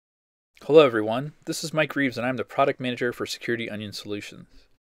Hello everyone, this is Mike Reeves and I'm the Product Manager for Security Onion Solutions.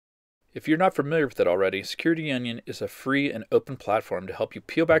 If you're not familiar with it already, Security Onion is a free and open platform to help you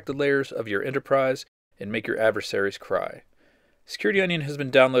peel back the layers of your enterprise and make your adversaries cry. Security Onion has been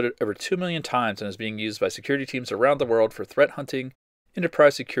downloaded over 2 million times and is being used by security teams around the world for threat hunting,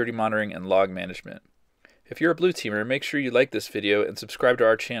 enterprise security monitoring, and log management. If you're a blue teamer, make sure you like this video and subscribe to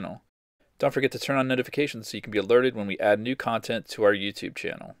our channel. Don't forget to turn on notifications so you can be alerted when we add new content to our YouTube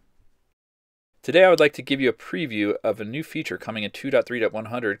channel. Today I would like to give you a preview of a new feature coming in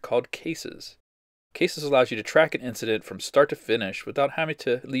 2.3.100 called Cases. Cases allows you to track an incident from start to finish without having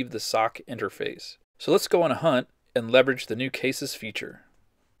to leave the SOC interface. So let's go on a hunt and leverage the new Cases feature.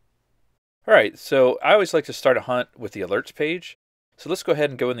 Alright, so I always like to start a hunt with the alerts page. So let's go ahead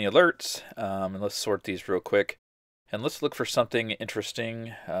and go in the alerts and let's sort these real quick. And let's look for something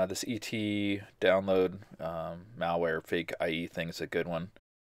interesting. This ET download malware fake IE thing is a good one.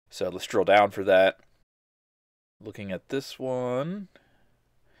 So let's drill down for that. Looking at this one,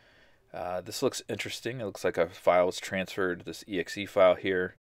 this looks interesting. It looks like a file was transferred, this exe file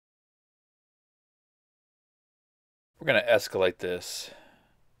here. We're going to escalate this.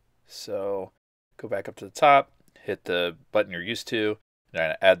 So go back up to the top, hit the button you're used to, and I'm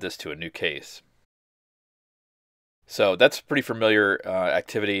going to add this to a new case. So that's pretty familiar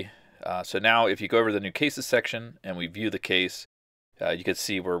activity. So now if you go over to the new cases section and we view the case, you can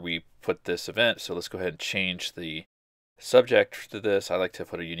see where we put this event. So let's go ahead and change the subject to this. I like to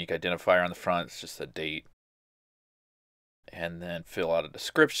put a unique identifier on the front. It's just a date. And then fill out a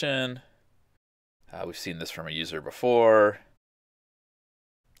description. We've seen this from a user before.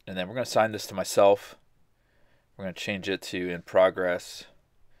 And then we're going to assign this to myself. We're going to change it to in progress.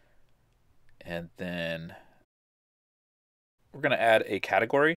 And then we're going to add a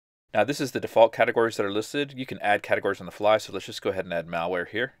category. Now this is the default categories that are listed. You can add categories on the fly, so let's just go ahead and add malware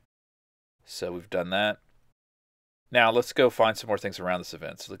here. So we've done that. Now let's go find some more things around this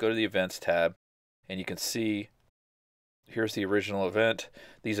event. So go to the events tab and you can see here's the original event.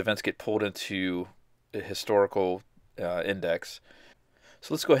 These events get pulled into a historical index.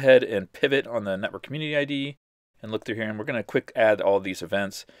 So let's go ahead and pivot on the network community ID and look through here, and we're going to quick add all these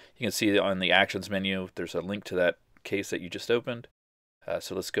events. You can see on the actions menu there's a link to that case that you just opened.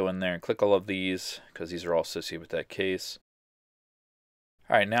 So let's go in there and click all of these because these are all associated with that case.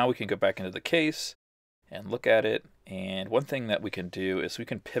 All right, now we can go back into the case and look at it. And one thing that we can do is we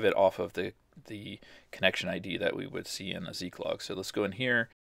can pivot off of the connection ID that we would see in the Zeek log. So let's go in here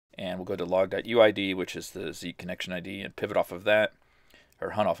and we'll go to log.uid, which is the Zeek connection ID, and pivot off of that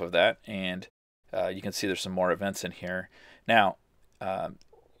or hunt off of that. And you can see there's some more events in here. Now,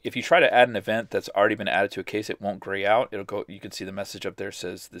 if you try to add an event that's already been added to a case, it won't gray out. It'll go. You can see the message up there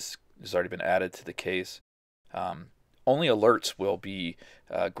says this has already been added to the case. Only alerts will be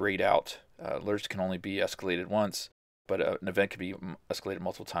grayed out. Alerts can only be escalated once, but an event can be escalated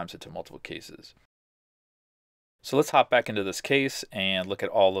multiple times into multiple cases. So let's hop back into this case and look at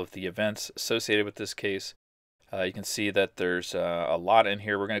all of the events associated with this case. You can see that there's a lot in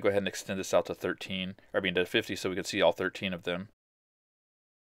here. We're going to go ahead and extend this out to 50, so we can see all 13 of them.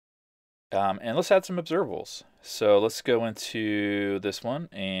 And let's add some observables. So let's go into this one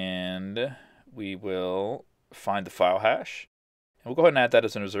and we will find the file hash. And we'll go ahead and add that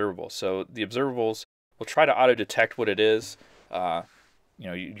as an observable. So the observables will try to auto detect what it is.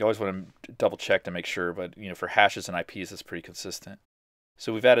 You always want to double check to make sure, but for hashes and IPs, it's pretty consistent.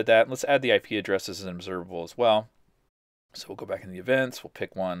 So we've added that. Let's add the IP addresses as an observable as well. So we'll go back in the events. We'll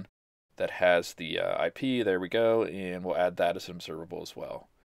pick one that has the IP. There we go. And we'll add that as an observable as well.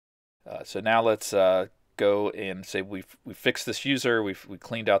 So now let's go and say we fixed this user, we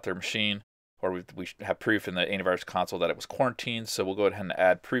cleaned out their machine, or we have proof in the antivirus console that it was quarantined. So we'll go ahead and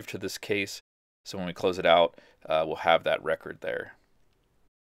add proof to this case. So when we close it out, we'll have that record there.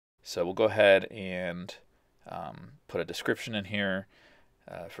 So we'll go ahead and put a description in here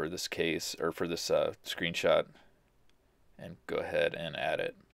for this case, or for this screenshot, and go ahead and add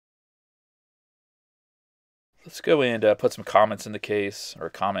it. Let's go and put some comments in the case, or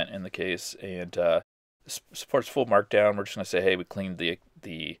a comment in the case, and supports full markdown. We're just going to say, hey, we cleaned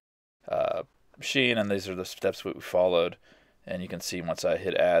the machine, and these are the steps we followed. And you can see once I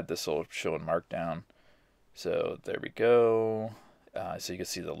hit add, this will show in markdown. So there we go. So you can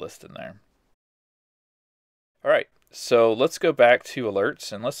see the list in there. All right, so let's go back to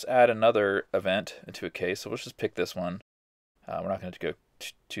alerts, and let's add another event into a case. So let's just pick this one. We're not going to go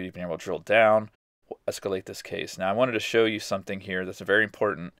too deep in here. We'll drill down. Escalate this case. Now I wanted to show you something here that's very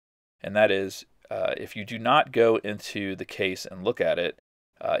important, and that is if you do not go into the case and look at it,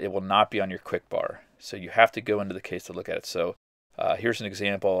 it will not be on your quick bar. So you have to go into the case to look at it. So Here's an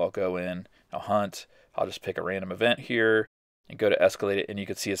example. I'll go in, I'll hunt, I'll just pick a random event here and go to escalate it, and you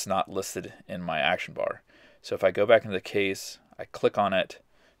can see it's not listed in my action bar. So if I go back into the case, I click on it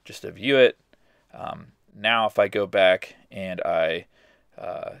just to view it. Now if I go back and I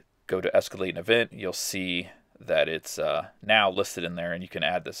go to escalate an event, you'll see that it's now listed in there, and you can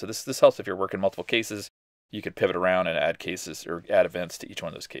add this. So this helps if you're working multiple cases. You could pivot around and add cases or add events to each one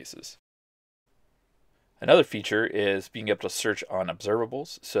of those cases. Another feature is being able to search on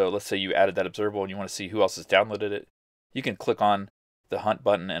observables. So let's say you added that observable and you want to see who else has downloaded it. You can click on the hunt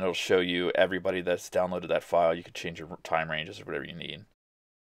button and it'll show you everybody that's downloaded that file. You can change your time ranges or whatever you need.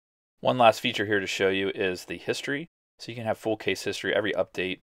 One last feature here to show you is the history. So you can have full case history, every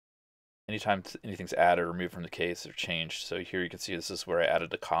update, anytime anything's added or removed from the case or changed. So here you can see this is where I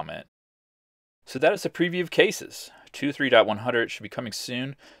added a comment. So that is a preview of cases. 2.3.100 should be coming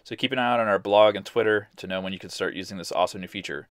soon, so keep an eye out on our blog and Twitter to know when you can start using this awesome new feature.